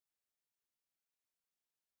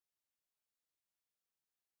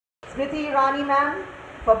Smriti Irani ma'am,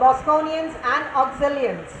 for Bosconians and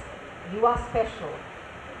Auxiliums, you are special.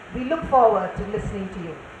 We look forward to listening to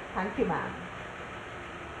you. Thank you, ma'am.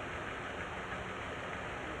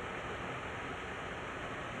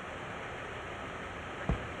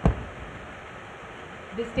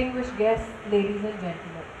 Distinguished guests, ladies and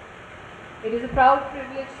gentlemen, it is a proud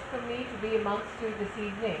privilege for me to be amongst you this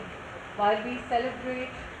evening while we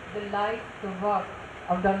celebrate the life, the work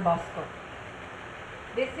of Don Bosco.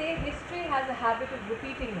 They say history has a habit of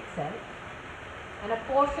repeating itself, and a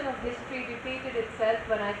portion of history repeated itself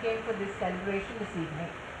when I came for this celebration this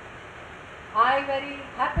evening. I very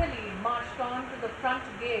happily marched on to the front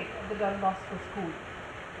gate of the Don Bosco school,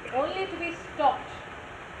 only to be stopped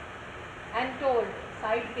and told,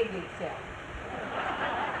 side ke gate se aao.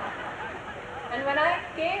 And when I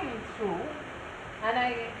came through and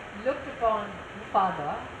I looked upon the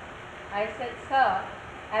father, I said, sir,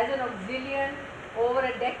 as an auxilian, over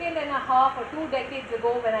a decade and a half or 2 decades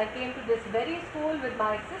ago, when I came to this very school with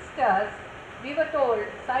my sisters, we were told,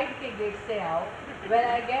 side ke gate se aao. Well,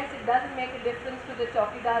 I guess it doesn't make a difference to the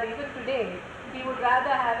chowkidar even today. He would rather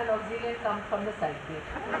have an auxilian come from the side gate.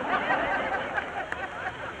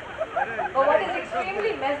 But what is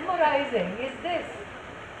extremely mesmerizing is this,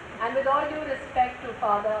 and with all due respect to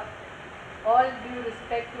Father, all due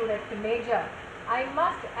respect to Rector Major, I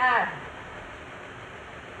must add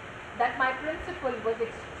that my principal was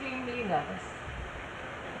extremely nervous.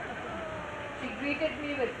 She greeted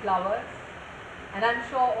me with flowers, and I'm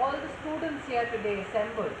sure all the students here today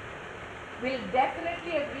assembled will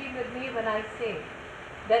definitely agree with me when I say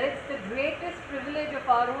that it's the greatest privilege of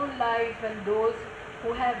our own lives when those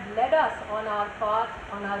who have led us on our path,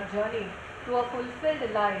 on our journey to a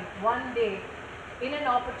fulfilled life, one day in an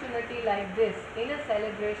opportunity like this, in a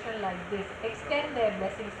celebration like this, extend their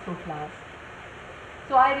blessings through flowers.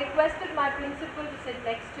 So I requested my principal to sit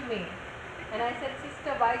next to me, and I said,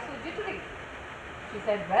 sister, why so jittery? She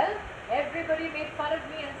said, well, everybody made fun of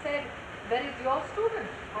me and said, where is your student?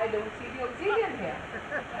 I don't see the auxilian here.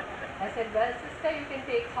 I said, well, sister, you can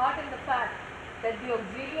take heart in the fact that the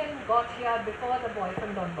auxilian got here before the boy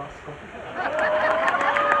from Don Bosco.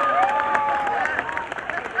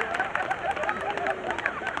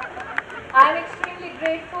 I am extremely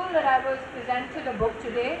grateful that I was presented a book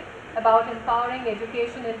today about empowering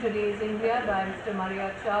education in today's India by Mr.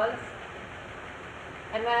 Maria Charles.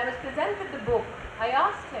 And when I was presented the book, I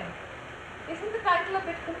asked him, isn't the title a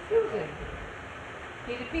bit confusing?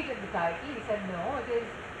 He repeated the title. He said, no, it is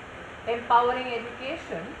Empowering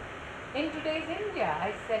Education in Today's India.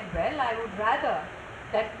 I said, well, I would rather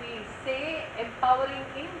that we say Empowering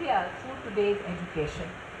India through today's education.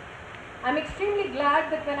 I'm extremely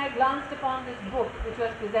glad that when I glanced upon this book, which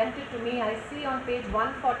was presented to me, I see on page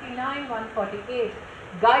 149, 148,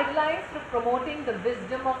 guidelines for promoting the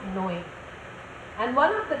wisdom of knowing. And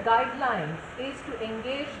one of the guidelines is to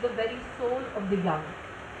engage the very soul of the young,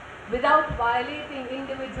 without violating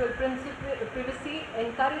individual privacy,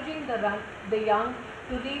 encouraging the young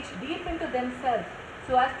to reach deep into themselves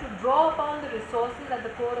so as to draw upon the resources at the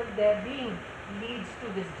core of their being leads to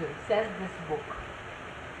wisdom, says this book.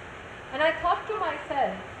 And I thought to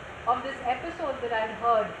myself of this episode that I had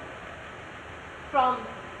heard from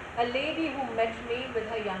a lady who met me with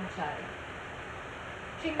her young child.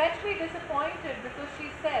 She met me disappointed because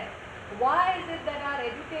she said, why is it that our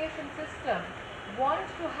education system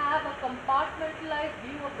wants to have a compartmentalized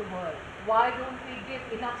view of the world? Why don't we give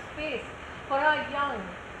enough space for our young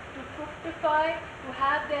to fructify, to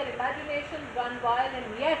have their imaginations run wild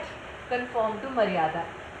and yet conform to Maryada?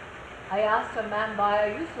 I asked her, ma'am, why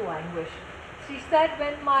are you so anguished? She said,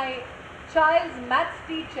 when my child's maths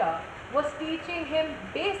teacher was teaching him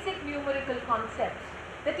basic numerical concepts,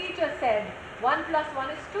 the teacher said, 1 plus 1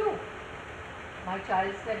 is 2. My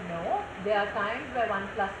child said, no, there are times where 1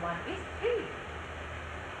 plus 1 is 3.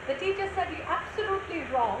 The teacher said, you're absolutely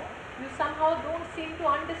wrong. You somehow don't seem to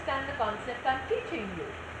understand the concept I'm teaching you.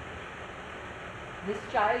 This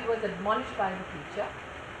child was admonished by the teacher.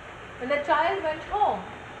 When the child went home,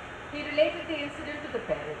 he related the incident to the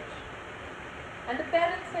parent. And the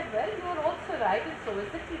parent said, well, you are also right and so is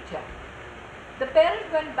the teacher. The parent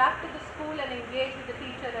went back to the school and engaged with the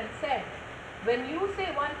teacher and said, when you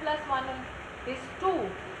say 1 plus 1 is 2,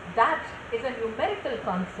 that is a numerical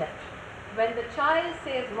concept. When the child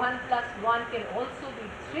says 1 plus 1 can also be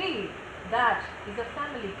 3, that is a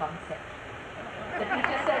family concept. The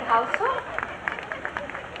teacher said, how so?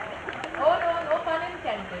 Oh no, no pun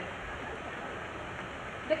intended.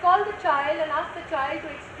 They called the child and asked the child to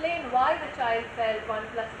explain why the child felt 1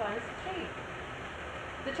 plus 1 is 3.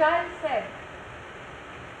 The child said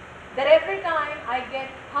that every time I get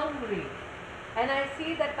hungry, and I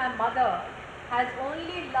see that my mother has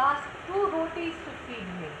only last 2 rotis to feed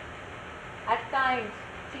me. At times,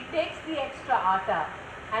 she takes the extra atta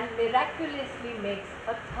and miraculously makes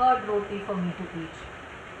a 3rd roti for me to eat.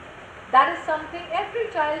 That is something every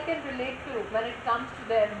child can relate to when it comes to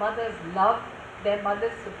their mother's love, their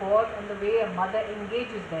mother's support, and the way a mother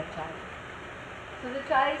engages their child. So the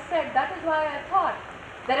child said, that is why I thought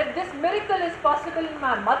that if this miracle is possible in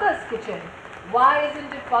my mother's kitchen, why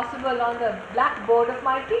isn't it possible on the blackboard of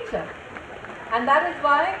my teacher? And that is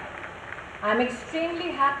why I am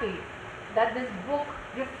extremely happy that this book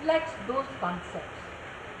reflects those concepts.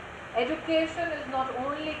 Education is not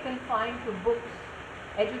only confined to books.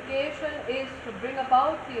 Education is to bring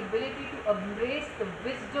about the ability to embrace the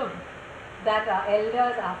wisdom that our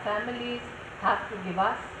elders, our families have to give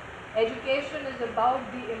us. Education is about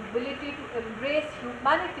the ability to embrace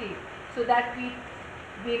humanity so that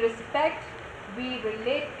we respect, we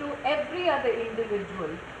relate to every other individual,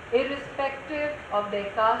 irrespective of their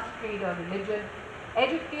caste, creed or religion.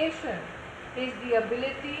 Education is the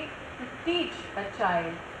ability to teach a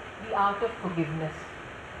child the art of forgiveness.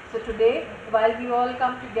 So today, while we all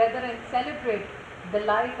come together and celebrate the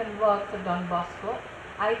life and works of Don Bosco,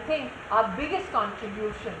 I think our biggest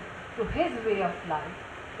contribution to his way of life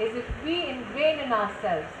is if we ingrain in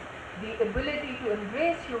ourselves the ability to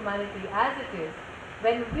embrace humanity as it is,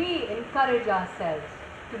 when we encourage ourselves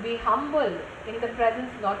to be humble in the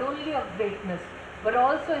presence not only of greatness, but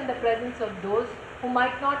also in the presence of those who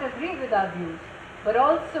might not agree with our views. But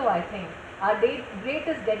also, I think, our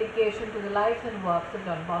greatest dedication to the lives and works of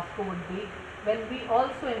Don Bosco would be when we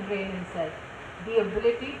also ingrain in self the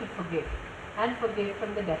ability to forgive, and forgive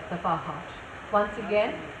from the depth of our heart. Once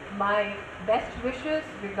again, my best wishes,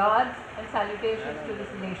 regards and salutations to this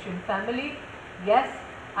nation family. Yes,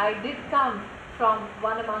 I did come from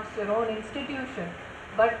one amongst your own institution,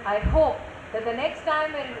 but I hope that the next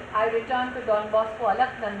time when I return to Don Bosco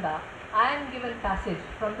Alaknanda, I am given passage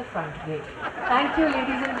from the front gate. Thank you,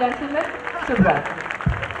 ladies and gentlemen. Shubh Ratri.